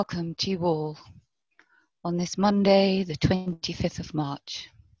welcome to you all on this Monday, the 25th of March.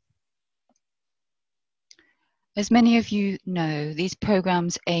 As many of you know, these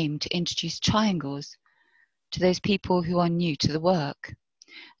programs aim to introduce triangles to those people who are new to the work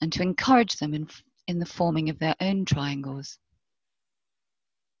and to encourage them in the forming of their own triangles.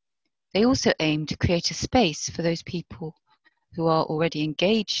 They also aim to create a space for those people who are already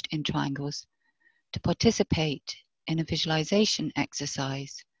engaged in triangles to participate in a visualization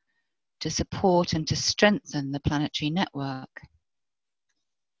exercise to support and to strengthen the planetary network.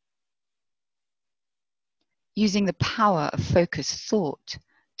 Using the power of focused thought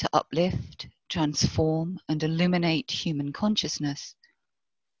to uplift, transform, and illuminate human consciousness,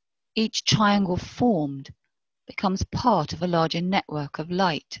 each triangle formed becomes part of a larger network of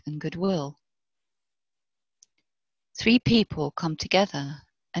light and goodwill. 3 people come together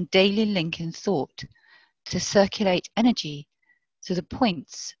and daily link in thought to circulate energy through the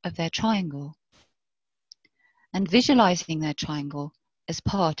points of their triangle, and visualizing their triangle as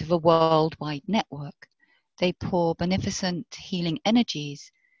part of a worldwide network, they pour beneficent healing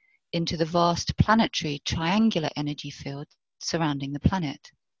energies into the vast planetary triangular energy field surrounding the planet.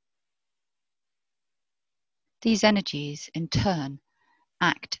 These energies, in turn,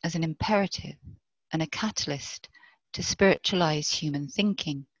 act as an imperative and a catalyst to spiritualize human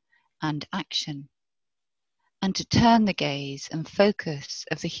thinking and action, and to turn the gaze and focus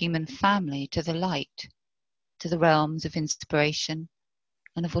of the human family to the light, to the realms of inspiration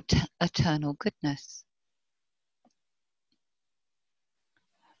and of eternal goodness.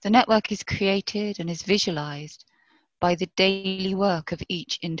 The network is created and is visualized by the daily work of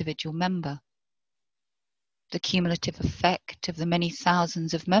each individual member. The cumulative effect of the many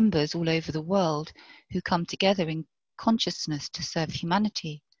thousands of members all over the world who come together in consciousness to serve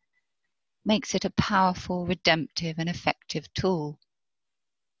humanity makes it a powerful, redemptive, and effective tool.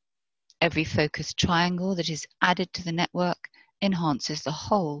 Every focused triangle that is added to the network enhances the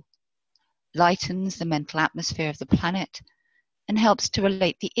whole, lightens the mental atmosphere of the planet, and helps to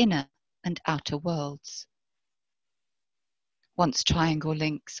relate the inner and outer worlds. Once triangle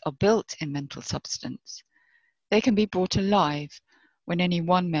links are built in mental substance, they can be brought alive when any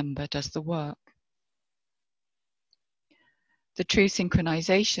one member does the work. The true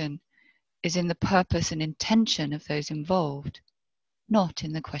synchronization is in the purpose and intention of those involved, not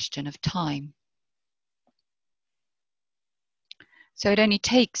in the question of time. So it only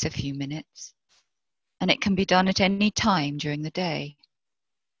takes a few minutes, and it can be done at any time during the day.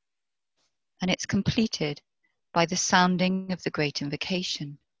 And it's completed by the sounding of the Great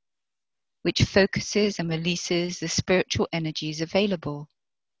Invocation, which focuses and releases the spiritual energies available,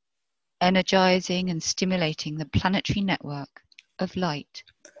 energizing and stimulating the planetary network of light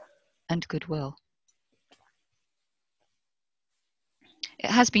and goodwill. It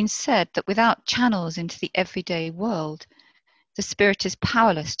has been said that without channels into the everyday world, the spirit is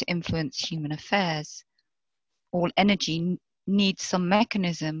powerless to influence human affairs. All energy needs some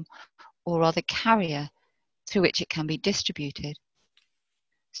mechanism or other carrier through which it can be distributed.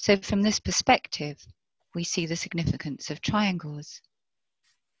 So from this perspective, we see the significance of triangles.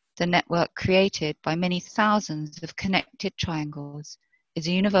 The network created by many thousands of connected triangles is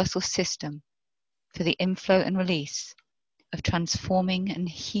a universal system for the inflow and release of transforming and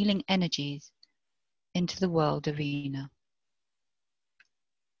healing energies into the world arena.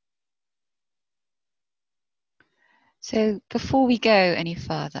 So before we go any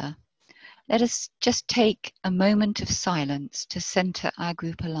further, let us just take a moment of silence to center our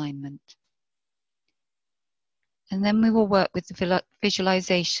group alignment. And then we will work with the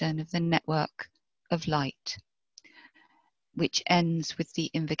visualization of the network of light, which ends with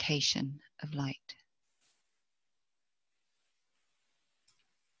the invocation of light.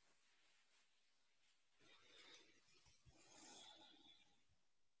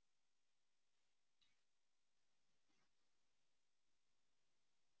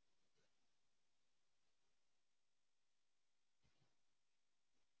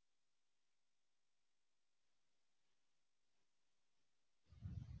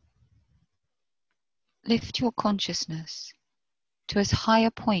 Lift your consciousness to as high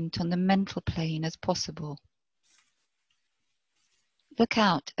a point on the mental plane as possible. Look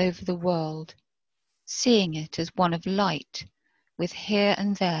out over the world, seeing it as one of light, with here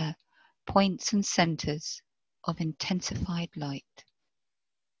and there points and centers of intensified light.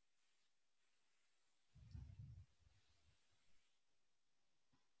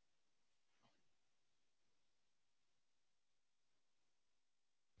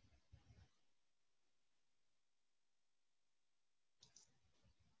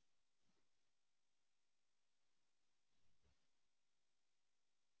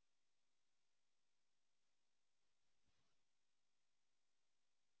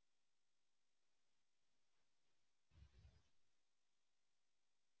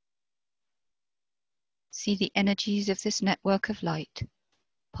 See the energies of this network of light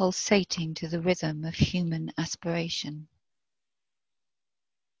pulsating to the rhythm of human aspiration.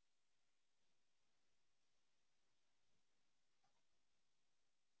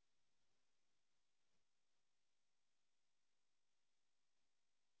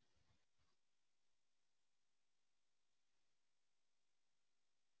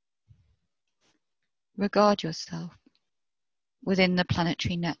 Regard yourself within the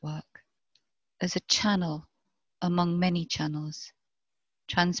planetary network as a channel among many channels,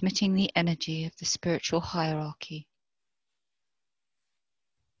 transmitting the energy of the spiritual hierarchy.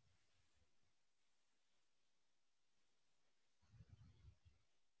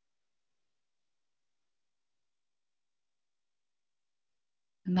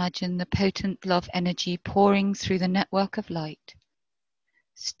 Imagine the potent love energy pouring through the network of light,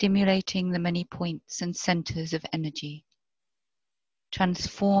 stimulating the many points and centers of energy,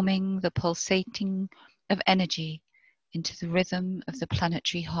 transforming the pulsating of energy into the rhythm of the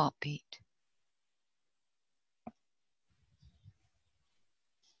planetary heartbeat.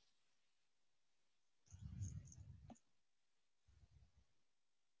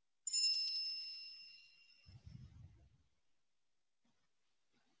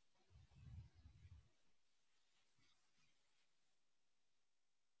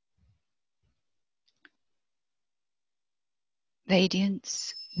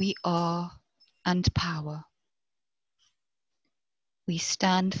 Radiance, we are, and power. We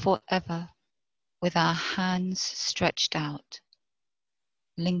stand forever with our hands stretched out,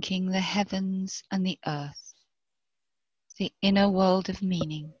 linking the heavens and the earth, the inner world of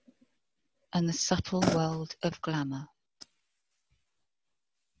meaning and the subtle world of glamour.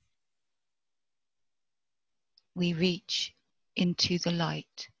 We reach into the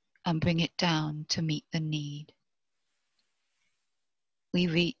light and bring it down to meet the need. We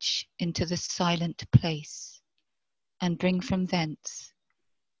reach into the silent place and bring from thence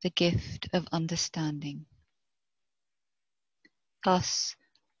the gift of understanding. Thus,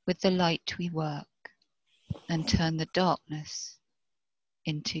 with the light we work and turn the darkness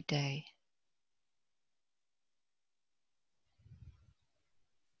into day.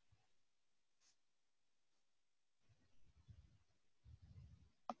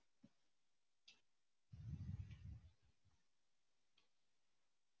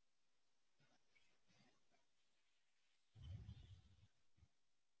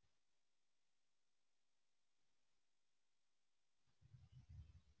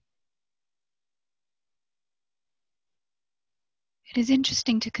 It is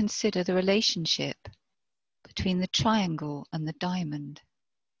interesting to consider the relationship between the triangle and the diamond.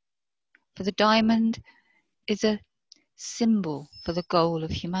 For the diamond is a symbol for the goal of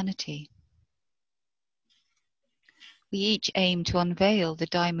humanity. We each aim to unveil the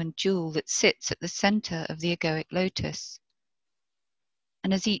diamond jewel that sits at the center of the egoic lotus.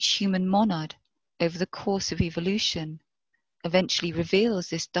 And as each human monad, over the course of evolution, eventually reveals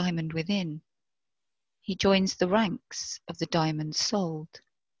this diamond within, he joins the ranks of the diamond-souled,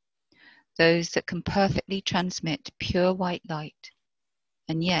 those that can perfectly transmit pure white light,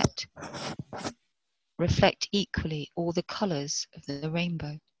 and yet reflect equally all the colors of the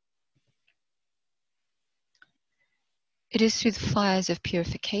rainbow. It is through the fires of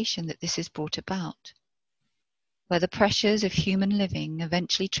purification that this is brought about, where the pressures of human living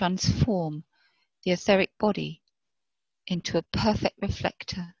eventually transform the etheric body into a perfect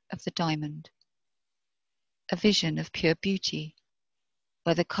reflector of the diamond, a vision of pure beauty,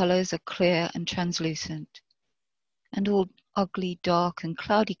 where the colors are clear and translucent, and all ugly, dark, and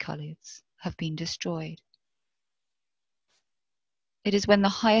cloudy colors have been destroyed. It is when the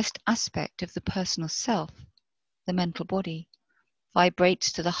highest aspect of the personal self, the mental body,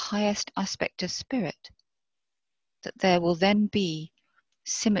 vibrates to the highest aspect of spirit, that there will then be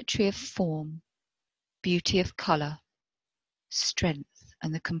symmetry of form, beauty of color, strength,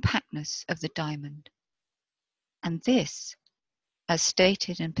 and the compactness of the diamond. And this, as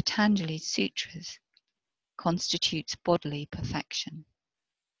stated in Patanjali's sutras, constitutes bodily perfection.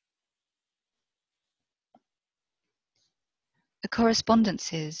 The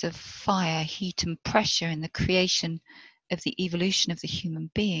correspondences of fire, heat, and pressure in the creation of the evolution of the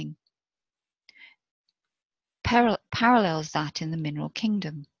human being parallels that in the mineral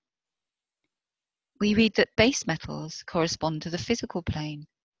kingdom. We read that base metals correspond to the physical plane,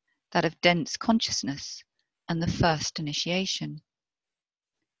 that of dense consciousness and the first initiation.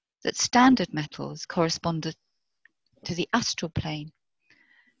 That standard metals correspond to the astral plane,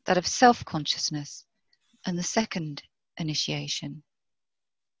 that of self-consciousness and the second initiation.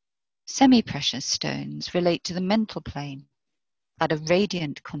 Semi-precious stones relate to the mental plane, that of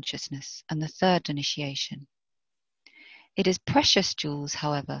radiant consciousness and the third initiation. It is precious jewels,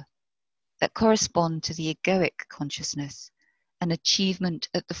 however, that correspond to the egoic consciousness and achievement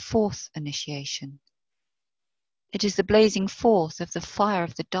at the fourth initiation. It is the blazing forth of the fire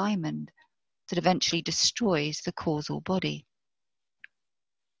of the diamond that eventually destroys the causal body.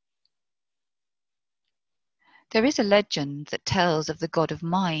 There is a legend that tells of the god of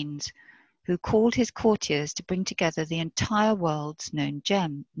mines who called his courtiers to bring together the entire world's known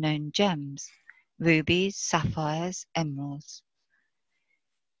gems, rubies, sapphires, emeralds.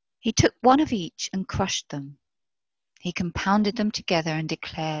 He took one of each and crushed them. He compounded them together and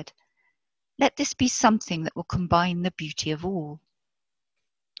declared, "Let this be something that will combine the beauty of all."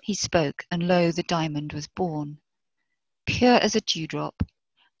 He spoke, and lo, the diamond was born, pure as a dewdrop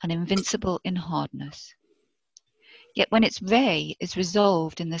and invincible in hardness. Yet when its ray is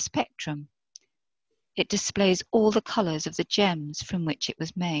resolved in the spectrum, it displays all the colours of the gems from which it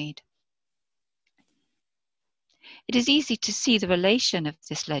was made. It is easy to see the relation of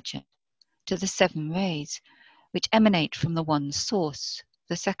this legend to the 7 rays, which emanate from the one source,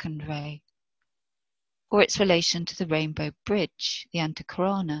 the second ray, or its relation to the rainbow bridge, the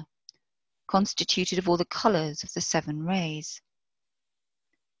Antakarana, constituted of all the colours of the 7 rays.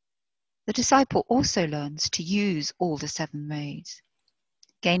 The disciple also learns to use all the 7 rays,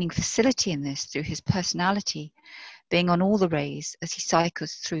 gaining facility in this through his personality being on all the rays as he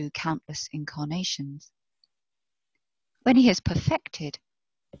cycles through countless incarnations. When he is perfected,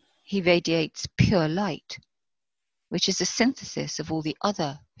 he radiates pure light, which is a synthesis of all the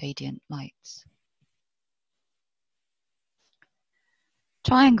other radiant lights.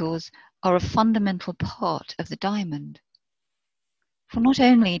 Triangles are a fundamental part of the diamond. For not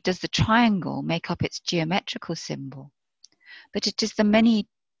only does the triangle make up its geometrical symbol, but it is the many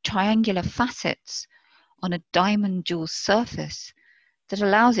triangular facets on a diamond jewel surface that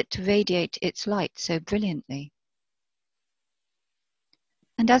allows it to radiate its light so brilliantly.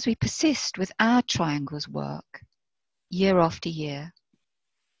 And as we persist with our triangles work, year after year,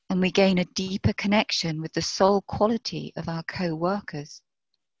 and we gain a deeper connection with the soul quality of our co-workers,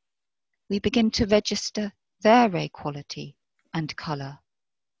 we begin to register their ray quality and colour,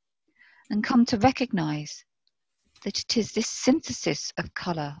 and come to recognise that it is this synthesis of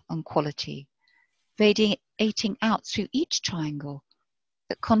colour and quality radiating out through each triangle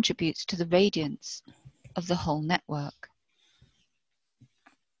that contributes to the radiance of the whole network.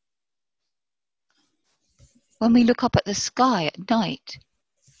 When we look up at the sky at night,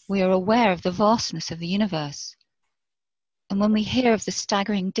 we are aware of the vastness of the universe. And when we hear of the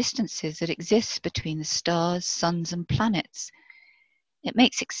staggering distances that exist between the stars, suns, and planets, it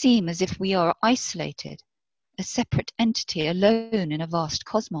makes it seem as if we are isolated, a separate entity alone in a vast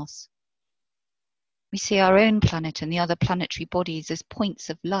cosmos. We see our own planet and the other planetary bodies as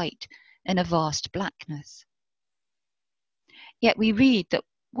points of light in a vast blackness. Yet we read that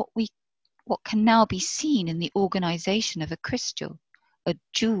what can now be seen in the organization of a crystal, a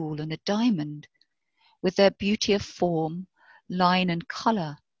jewel, and a diamond, with their beauty of form, line, and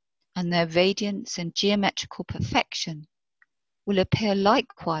color, and their radiance and geometrical perfection, will appear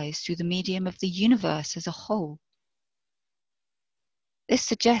likewise through the medium of the universe as a whole. This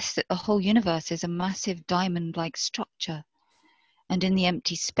suggests that the whole universe is a massive diamond-like structure, and in the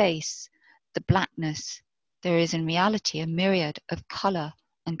empty space, the blackness, there is in reality a myriad of color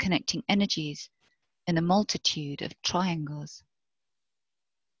and connecting energies in a multitude of triangles.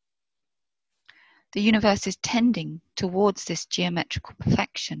 The universe is tending towards this geometrical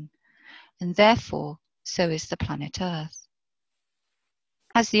perfection, and therefore so is the planet Earth.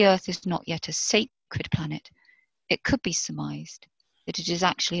 As the Earth is not yet a sacred planet, it could be surmised that it is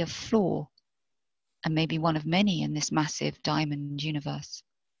actually a flaw, and maybe one of many in this massive diamond universe.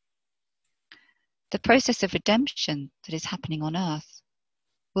 The process of redemption that is happening on Earth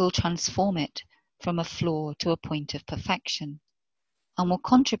will transform it from a flaw to a point of perfection, and will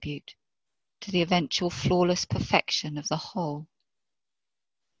contribute to the eventual flawless perfection of the whole.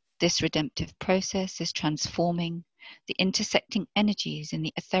 This redemptive process is transforming the intersecting energies in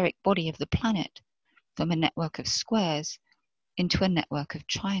the etheric body of the planet from a network of squares into a network of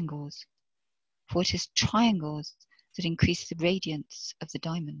triangles, for it is triangles that increase the radiance of the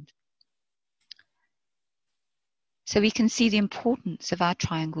diamond. So we can see the importance of our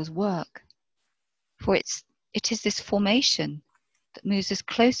triangles' work, for it is this formation that moves us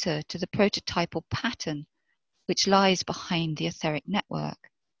closer to the prototypal pattern which lies behind the etheric network,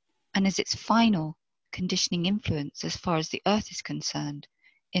 and is its final conditioning influence as far as the Earth is concerned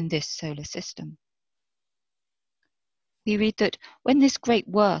in this solar system. We read that when this great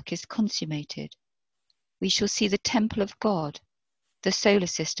work is consummated, we shall see the temple of God the solar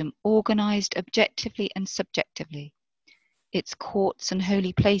system organized objectively and subjectively. Its courts and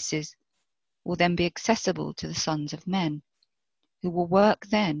holy places will then be accessible to the sons of men, who will work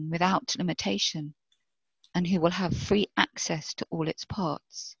then without limitation, and who will have free access to all its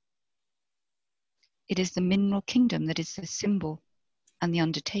parts. It is the mineral kingdom that is the symbol and the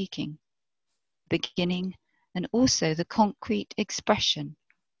undertaking, beginning and also the concrete expression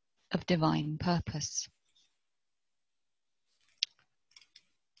of divine purpose.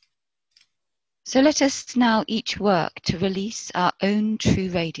 So let us now each work to release our own true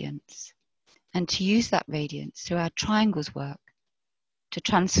radiance and to use that radiance through our triangles work to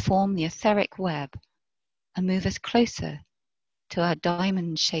transform the etheric web and move us closer to our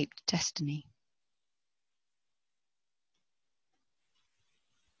diamond-shaped destiny.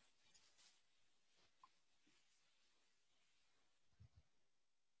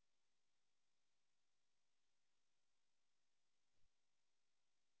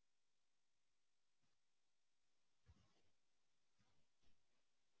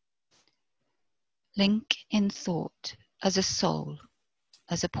 Link in thought as a soul,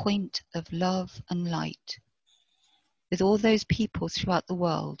 as a point of love and light, with all those people throughout the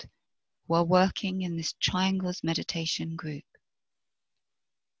world who are working in this Triangles meditation group.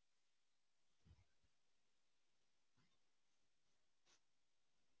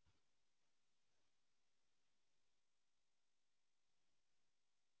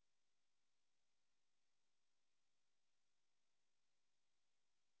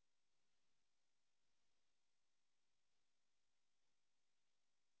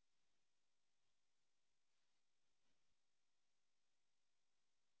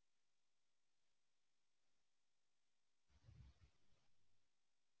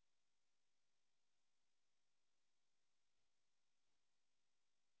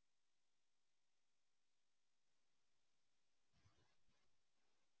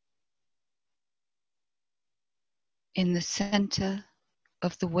 In the center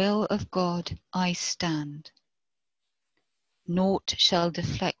of the will of God I stand. Naught shall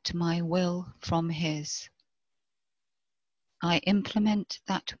deflect my will from His. I implement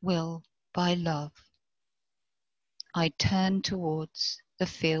that will by love. I turn towards the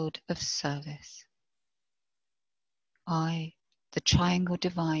field of service. I, the triangle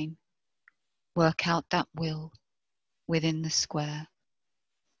divine, work out that will within the square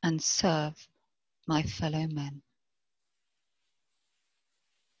and serve my fellow men.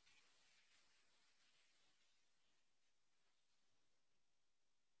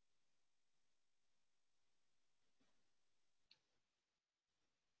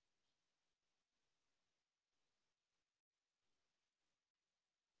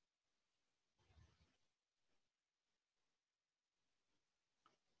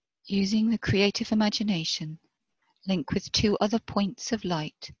 Using the creative imagination, link with two other points of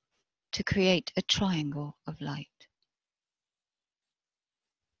light to create a triangle of light.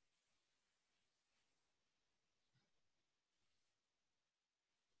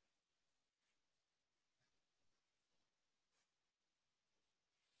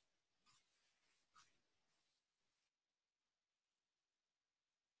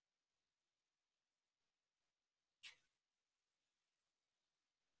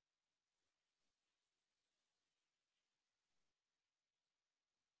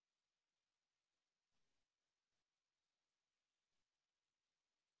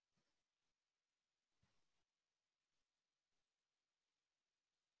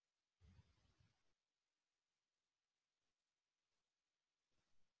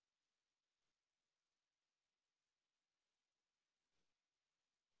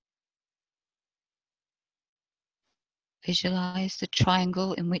 Visualize the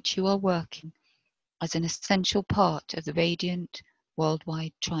triangle in which you are working as an essential part of the Radiant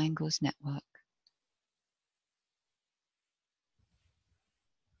Worldwide Triangles Network.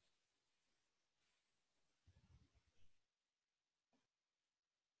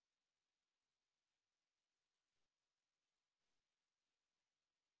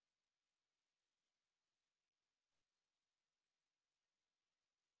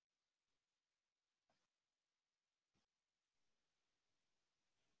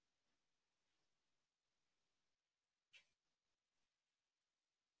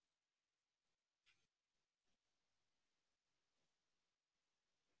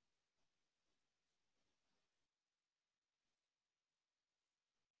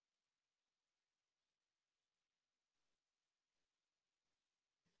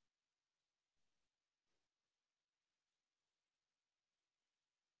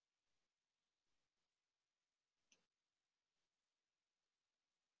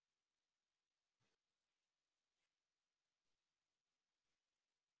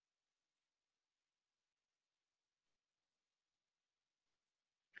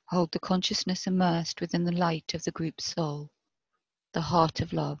 Hold the consciousness immersed within the light of the group soul, the heart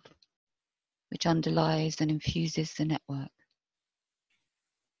of love, which underlies and infuses the network.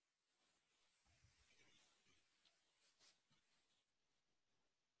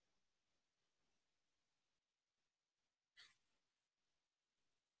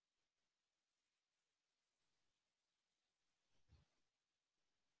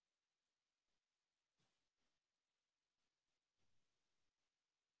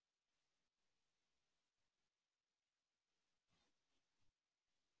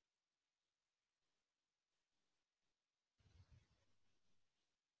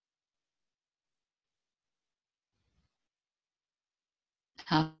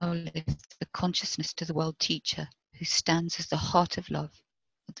 Now lift the consciousness to the world teacher who stands as the heart of love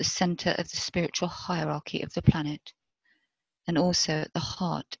at the center of the spiritual hierarchy of the planet and also at the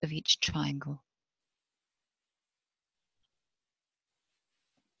heart of each triangle.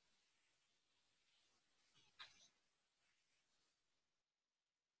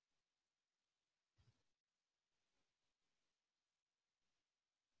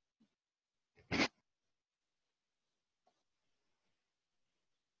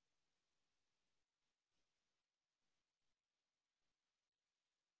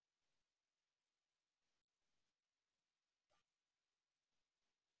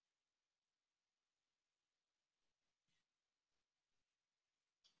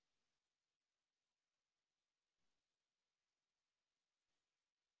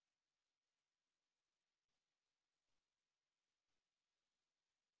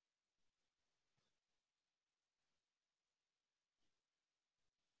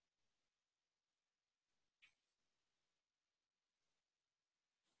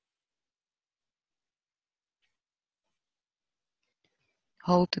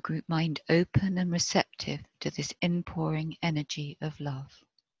 Hold the group mind open and receptive to this inpouring energy of love.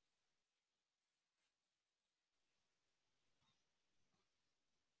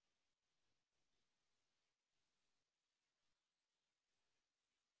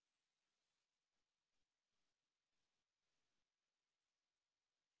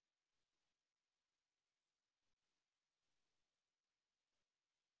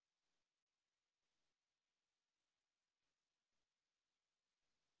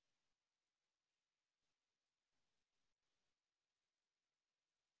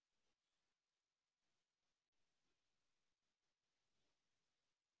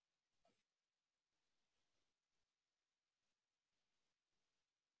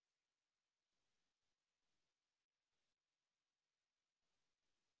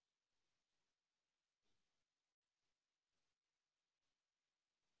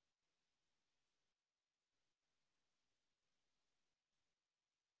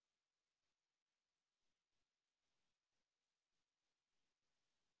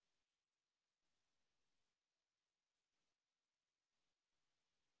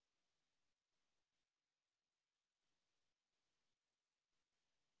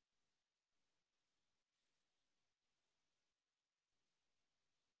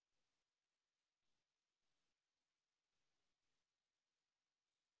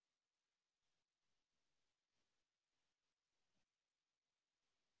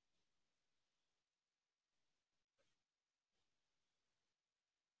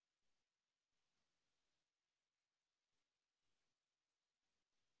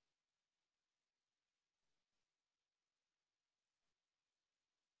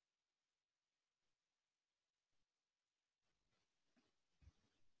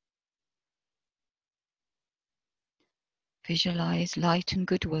 Visualize light and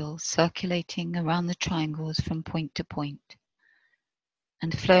goodwill circulating around the triangles from point to point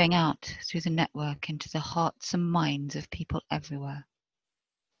and flowing out through the network into the hearts and minds of people everywhere,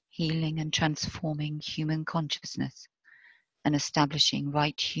 healing and transforming human consciousness and establishing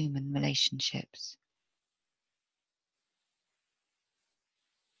right human relationships.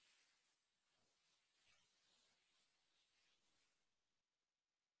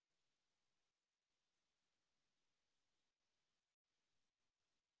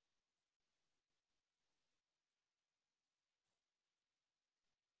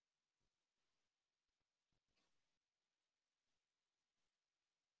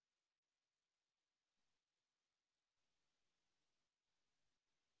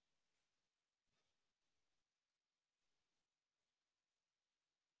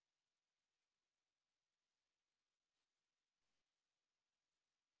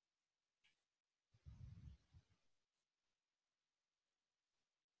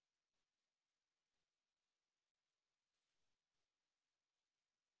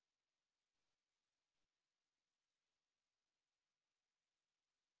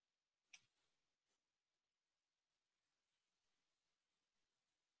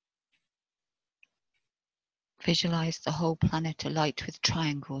 Visualize the whole planet alight with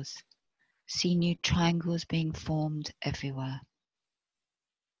triangles. See new triangles being formed everywhere.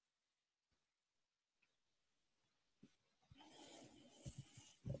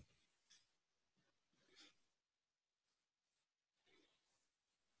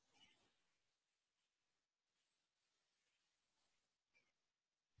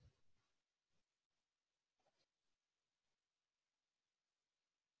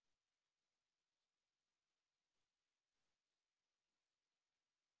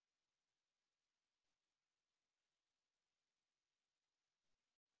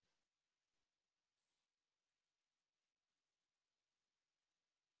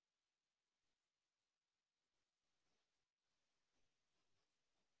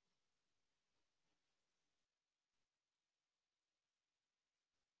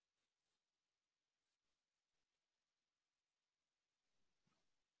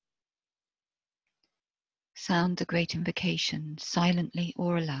 Sound the great invocation silently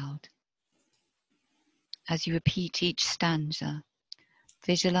or aloud. As you repeat each stanza,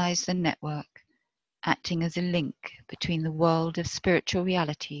 visualize the network acting as a link between the world of spiritual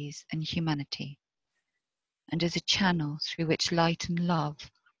realities and humanity, and as a channel through which light and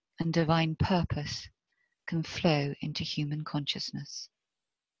love and divine purpose can flow into human consciousness.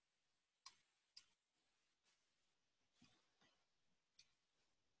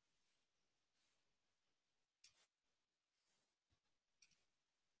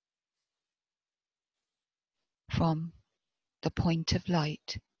 From the point of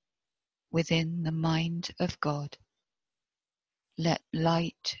light within the mind of God, let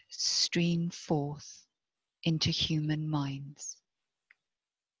light stream forth into human minds.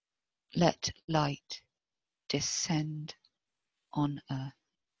 Let light descend on earth.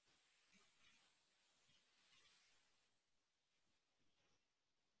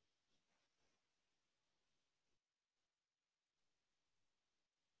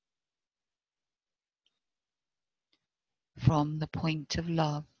 From the point of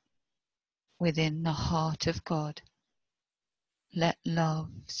love within the heart of God, let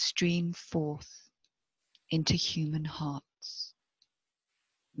love stream forth into human hearts.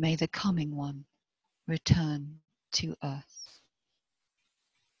 May the coming one return to earth.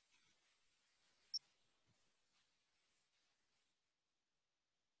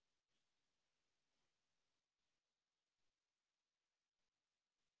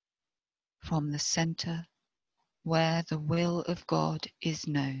 From the center where the will of God is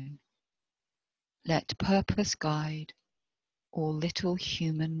known, let purpose guide all little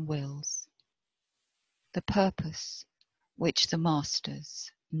human wills, the purpose which the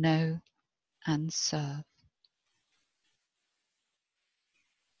masters know and serve.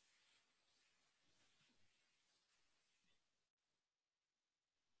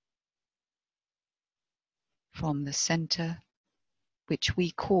 From the center which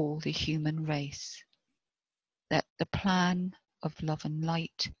we call the human race, let the plan of love and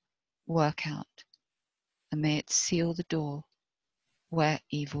light work out, and may it seal the door where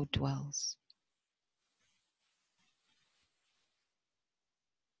evil dwells.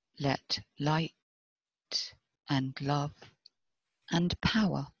 Let light and love and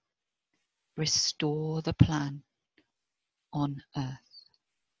power restore the plan on earth.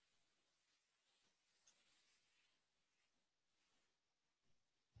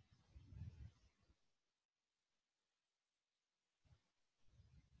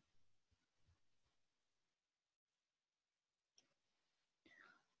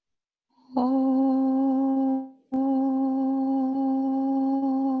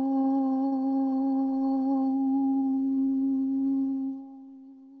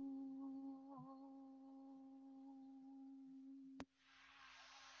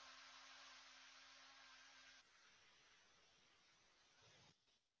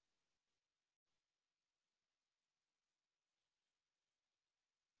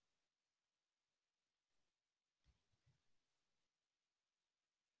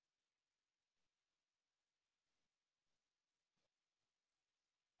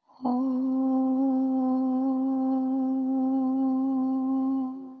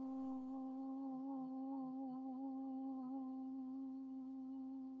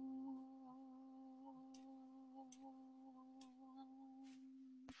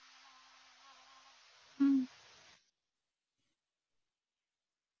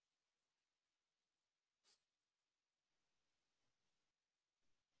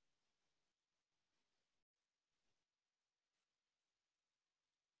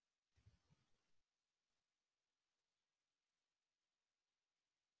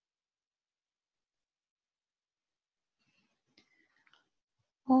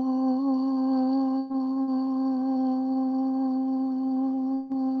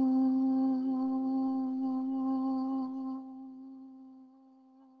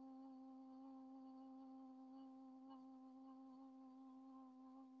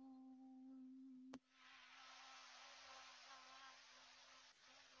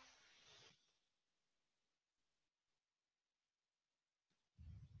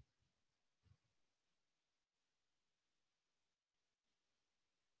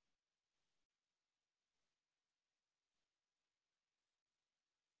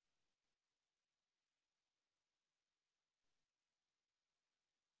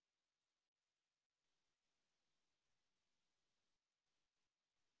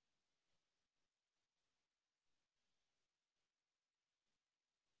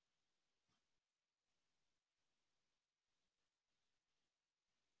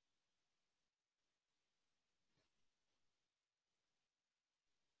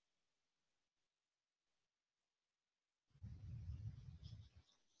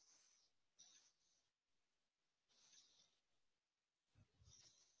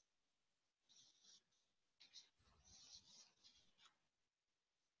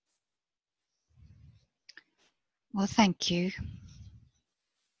 Well, thank you.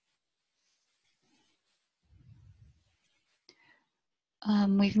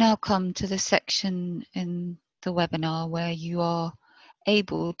 We've now come to the section in the webinar where you are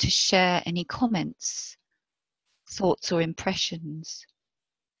able to share any comments, thoughts or impressions.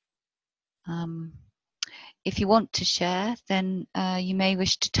 If you want to share, then you may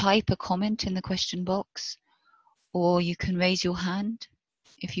wish to type a comment in the question box, or you can raise your hand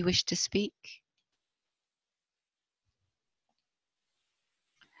if you wish to speak.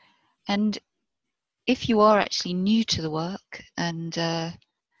 And if you are actually new to the work and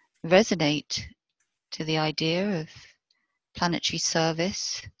resonate to the idea of planetary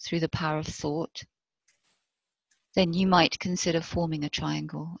service through the power of thought, then you might consider forming a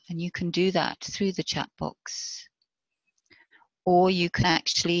triangle, and you can do that through the chat box. Or you can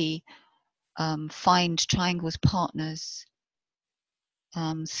actually find triangles partners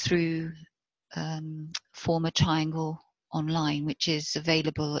through Form a Triangle online, which is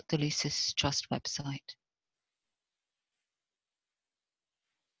available at the Lucis Trust website.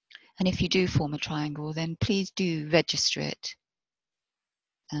 And if you do form a triangle, then please do register it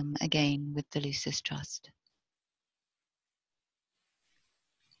again with the Lucis Trust.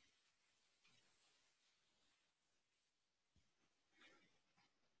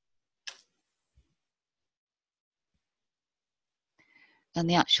 And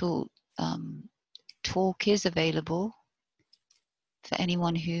the actual talk is available for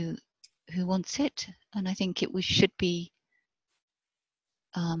anyone who wants it, and I think it should be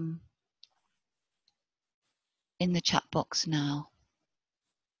in the chat box now.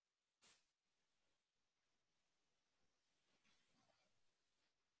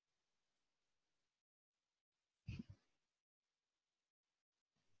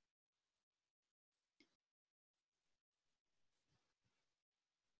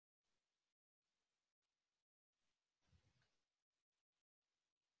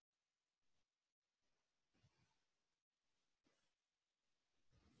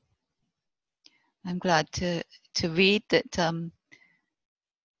 I'm glad to read that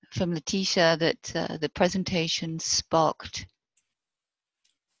from Letitia that the presentation sparked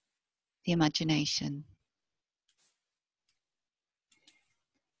the imagination.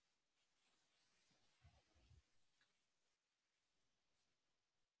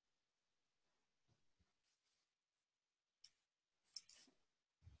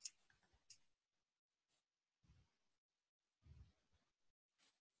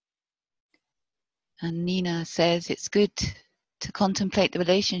 And Nina says it's good to contemplate the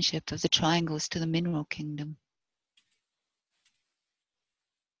relationship of the triangles to the mineral kingdom.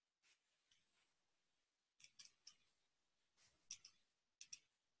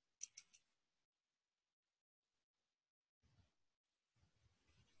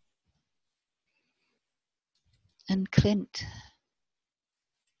 And Clint,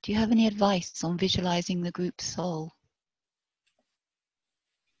 do you have any advice on visualizing the group soul?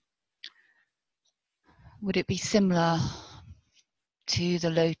 Would it be similar to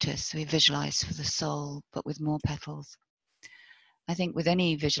the lotus we visualize for the soul, but with more petals? I think with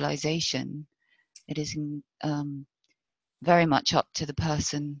any visualization, it is very much up to the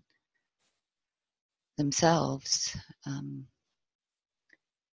person themselves.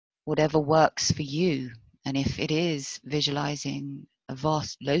 Whatever works for you. And if it is visualizing a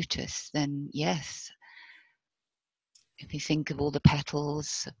vast lotus, then yes. If you think of all the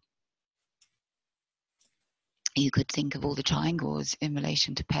petals, you could think of all the triangles in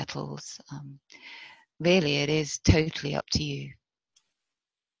relation to petals. Really, it is totally up to you.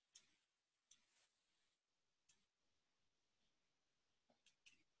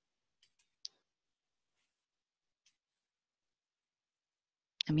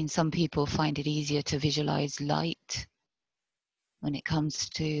 I mean, some people find it easier to visualize light when it comes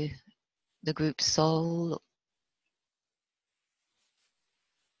to the group soul.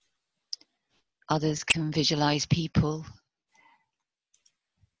 Others can visualize people.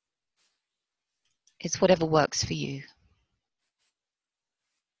 It's whatever works for you.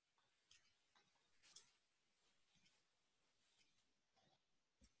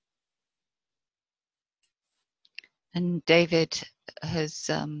 And David has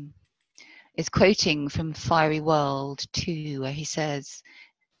is quoting from Fiery World 2, where he says,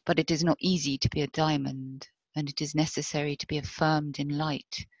 "But it is not easy to be a diamond, and it is necessary to be affirmed in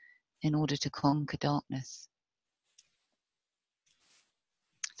light in order to conquer darkness."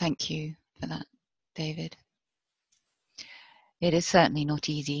 Thank you for that, David. It is certainly not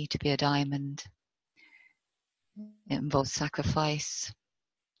easy to be a diamond. It involves sacrifice.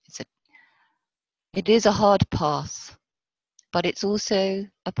 It is a hard path, but it's also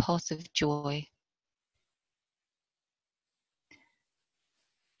a path of joy.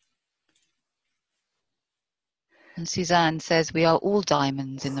 And Suzanne says we are all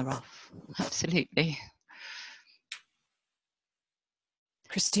diamonds in the rough. Absolutely.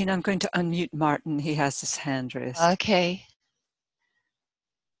 Christine, I'm going to unmute Martin. He has his hand raised. Okay.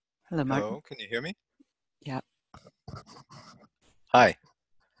 Hello, Martin. Hello, can you hear me? Yeah. Hi.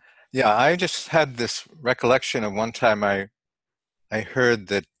 Yeah, I just had this recollection of one time I heard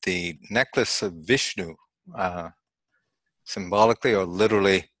that the necklace of Vishnu, symbolically or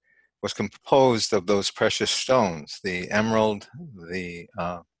literally, was composed of those precious stones, the emerald, the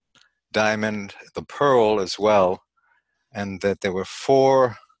diamond, the pearl as well, and that there were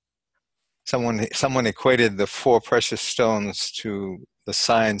four. Someone equated the four precious stones to the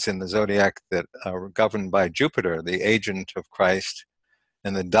signs in the zodiac that are governed by Jupiter, the agent of Christ,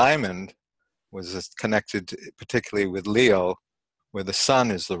 and the diamond was connected particularly with Leo, where the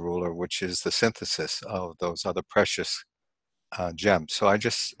sun is the ruler, which is the synthesis of those other precious gems. So I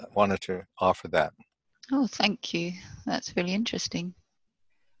just wanted to offer that. Oh, thank you. That's really interesting.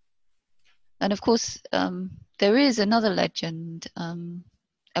 And of course, there is another legend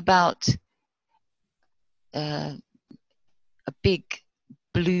about a big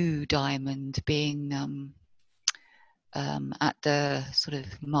blue diamond being at the sort of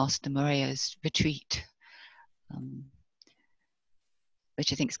Master Morea's retreat,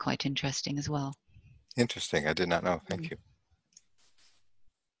 which I think is quite interesting as well. Interesting. I did not know. Thank you.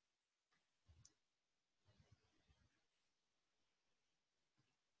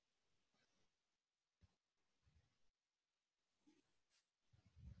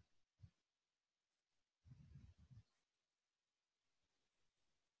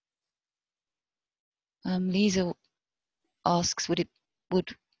 Lisa asks, would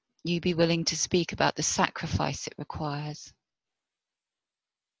you be willing to speak about the sacrifice it requires?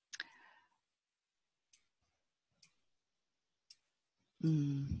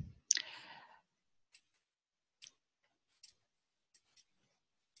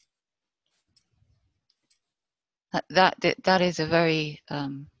 That is a very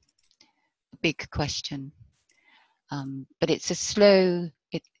big question, but it's a slow.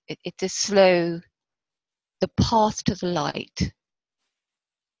 It's a slow. The path to the light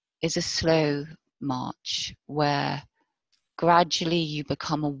is a slow march where gradually you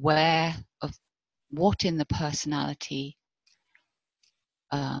become aware of what in the personality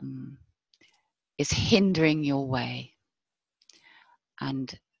is hindering your way,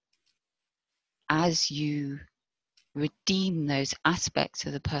 and as you redeem those aspects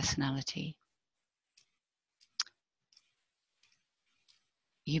of the personality,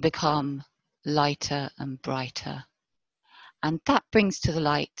 you become lighter and brighter, and that brings to the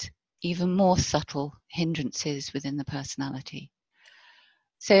light even more subtle hindrances within the personality.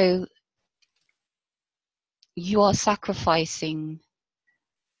 So you are sacrificing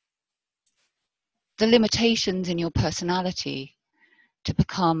the limitations in your personality to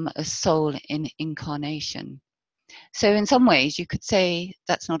become a soul in incarnation. So in some ways you could say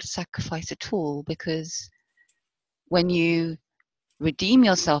that's not a sacrifice at all, because when you redeem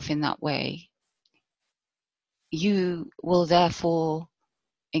yourself in that way, you will therefore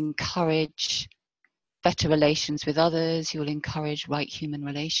encourage better relations with others, you will encourage right human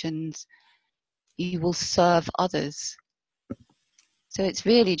relations, you will serve others. So it's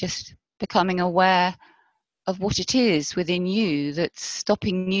really just becoming aware of what it is within you that's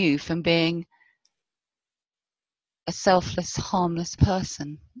stopping you from being a selfless, harmless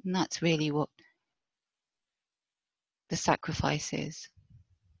person. And that's really what the sacrifice is.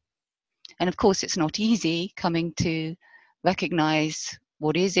 And of course, it's not easy coming to recognize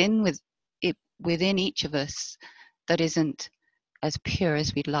what is within each of us that isn't as pure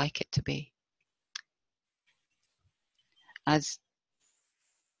as we'd like it to be. As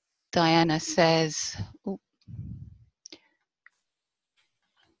Diana says,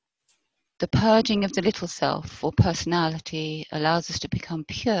 the purging of the little self or personality allows us to become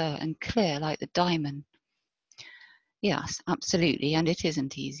pure and clear like the diamond. Yes, absolutely, and it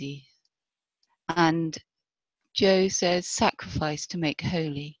isn't easy. And Joe says, sacrifice to make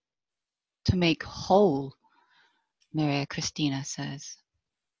holy, to make whole, Maria Christina says.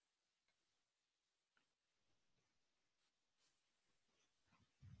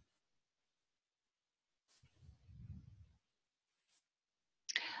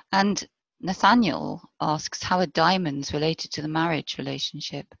 And Nathaniel asks, how are diamonds related to the marriage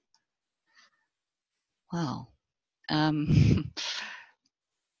relationship? Wow.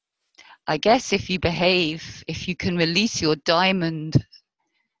 I guess if you can release your diamond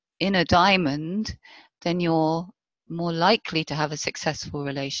in a diamond, then you're more likely to have a successful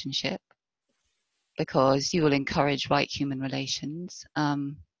relationship, because you will encourage right human relations.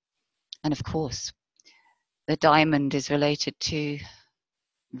 And of course, the diamond is related to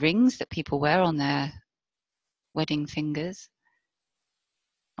rings that people wear on their wedding fingers,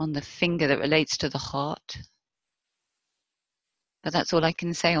 on the finger that relates to the heart. But that's all I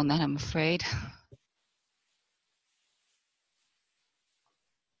can say on that, I'm afraid.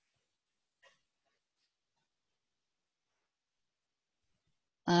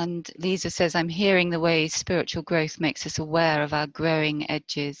 And Lisa says, I'm hearing the way spiritual growth makes us aware of our growing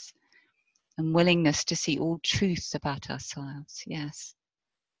edges and willingness to see all truths about ourselves. Yes.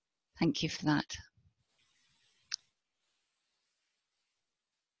 Thank you for that.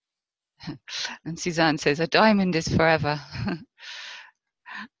 And Suzanne says, a diamond is forever.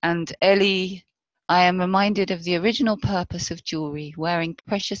 And Ellie, I am reminded of the original purpose of jewelry, wearing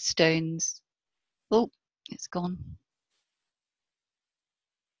precious stones. Oh, it's gone.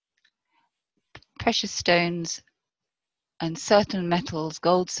 Precious stones and certain metals,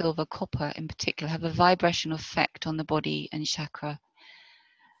 gold, silver, copper in particular, have a vibrational effect on the body and chakra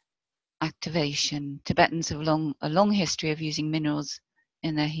activation. Tibetans have a long history of using minerals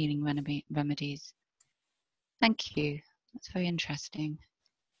in their healing remedies. Thank you. That's very interesting.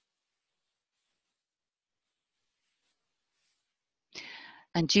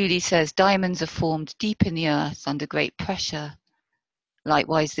 And Julie says, diamonds are formed deep in the earth under great pressure.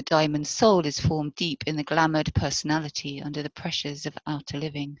 Likewise, the diamond soul is formed deep in the glamoured personality under the pressures of outer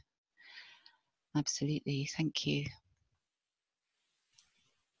living. Absolutely, thank you.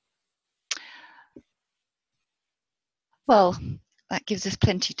 Well, that gives us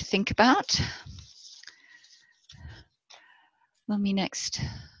plenty to think about when we next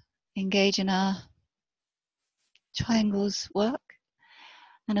engage in our triangles work.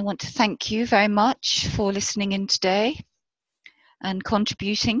 And I want to thank you very much for listening in today and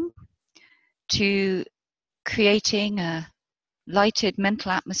contributing to creating a lighted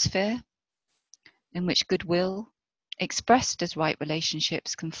mental atmosphere in which goodwill, expressed as right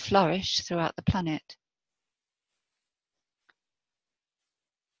relationships, can flourish throughout the planet.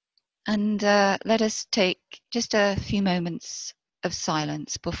 And let us take just a few moments of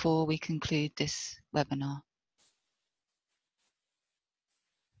silence before we conclude this webinar.